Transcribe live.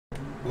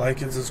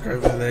Like and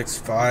subscribe for the next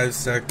 5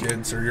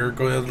 seconds or you're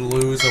going to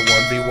lose a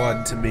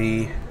 1v1 to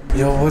me.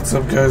 Yo, what's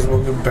up guys?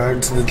 Welcome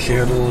back to the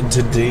channel, and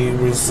today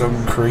was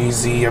some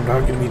crazy. I'm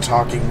not going to be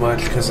talking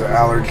much because of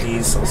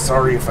allergies, so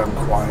sorry if I'm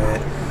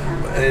quiet.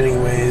 But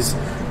anyways,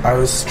 I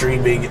was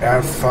streaming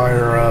at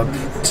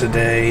fireup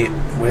today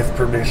with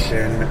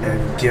permission,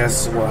 and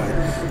guess what?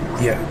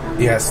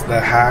 Yes,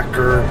 the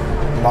hacker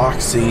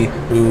Moxie,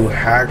 who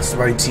hacks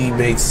my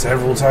teammates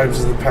several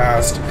times in the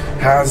past,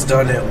 has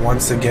done it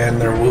once again.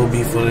 There will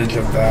be footage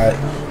of that.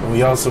 And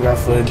we also got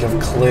footage of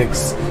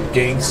Clix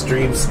getting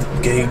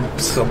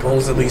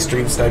supposedly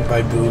stream sniped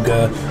by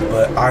Bugha,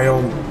 but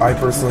I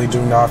personally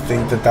do not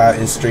think that that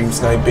is stream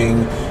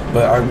sniping,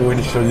 but I'm going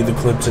to show you the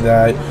clip to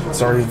that.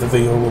 Sorry if the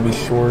video will be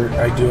short.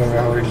 I do have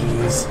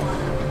allergies,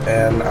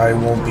 and I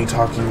won't be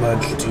talking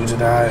much due to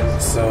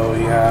that, so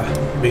yeah,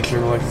 make sure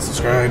to like and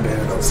subscribe,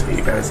 and I'll see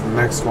you guys in the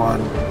next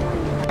one.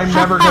 I'm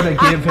never gonna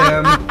give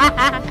him.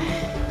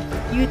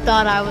 You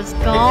thought I was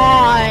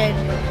gone.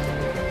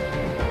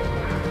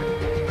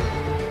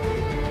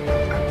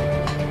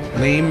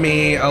 Leave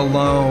me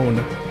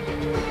alone.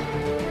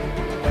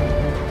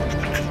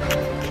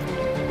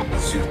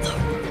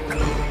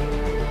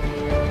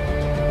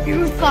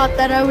 You thought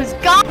that I was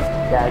gone.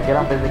 Yeah, get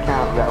off his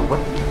account, bro.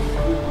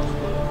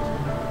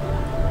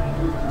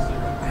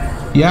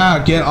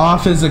 Yeah, get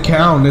off his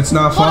account. It's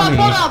not funny.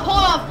 Hold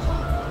up.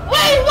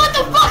 Wait, what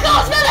the fuck? I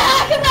was gonna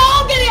hack him,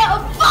 now I'm getting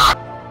out. Fuck!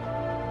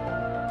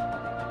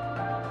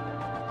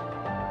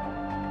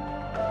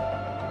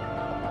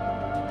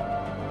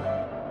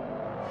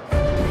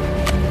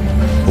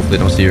 Hope they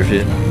don't see your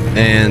shit.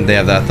 And they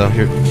have that though.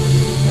 Here.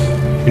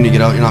 You need to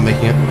get out. You're not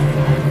making it.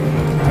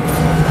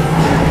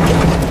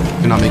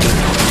 You're not making it.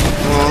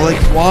 Oh,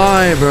 like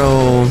why,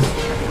 bro?